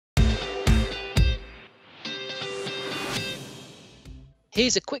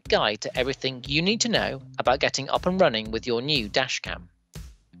Here's a quick guide to everything you need to know about getting up and running with your new dashcam.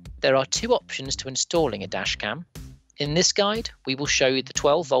 There are two options to installing a dashcam. In this guide, we will show you the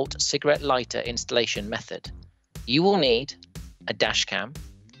 12-volt cigarette lighter installation method. You will need a dashcam,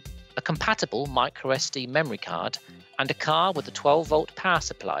 a compatible microSD memory card, and a car with a 12-volt power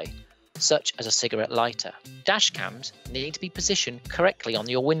supply, such as a cigarette lighter. Dashcams need to be positioned correctly on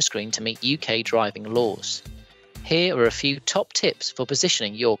your windscreen to meet UK driving laws. Here are a few top tips for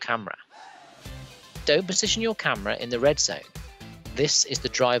positioning your camera. Don't position your camera in the red zone. This is the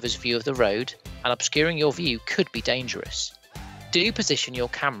driver's view of the road, and obscuring your view could be dangerous. Do position your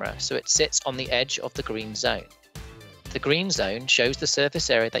camera so it sits on the edge of the green zone. The green zone shows the surface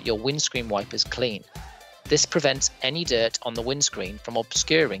area that your windscreen wipers clean. This prevents any dirt on the windscreen from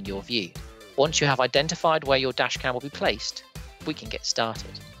obscuring your view. Once you have identified where your dashcam will be placed, we can get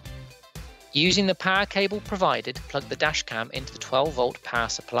started. Using the power cable provided, plug the dashcam into the 12-volt power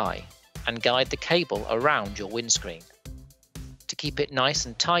supply and guide the cable around your windscreen. To keep it nice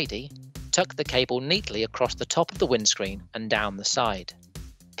and tidy, tuck the cable neatly across the top of the windscreen and down the side.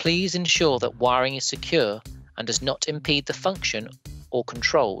 Please ensure that wiring is secure and does not impede the function or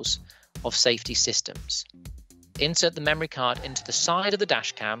controls of safety systems. Insert the memory card into the side of the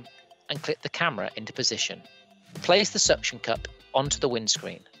dashcam and clip the camera into position. Place the suction cup onto the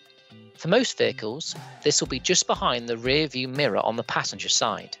windscreen. For most vehicles, this will be just behind the rear view mirror on the passenger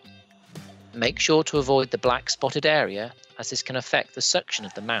side. Make sure to avoid the black spotted area, as this can affect the suction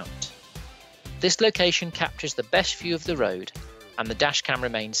of the mount. This location captures the best view of the road, and the dashcam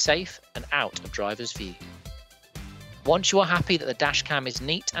remains safe and out of driver's view. Once you are happy that the dashcam is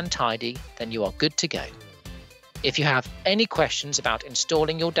neat and tidy, then you are good to go. If you have any questions about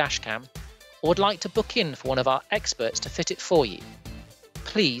installing your dashcam, or would like to book in for one of our experts to fit it for you,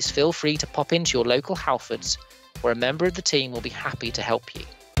 please feel free to pop into your local Halfords, where a member of the team will be happy to help you.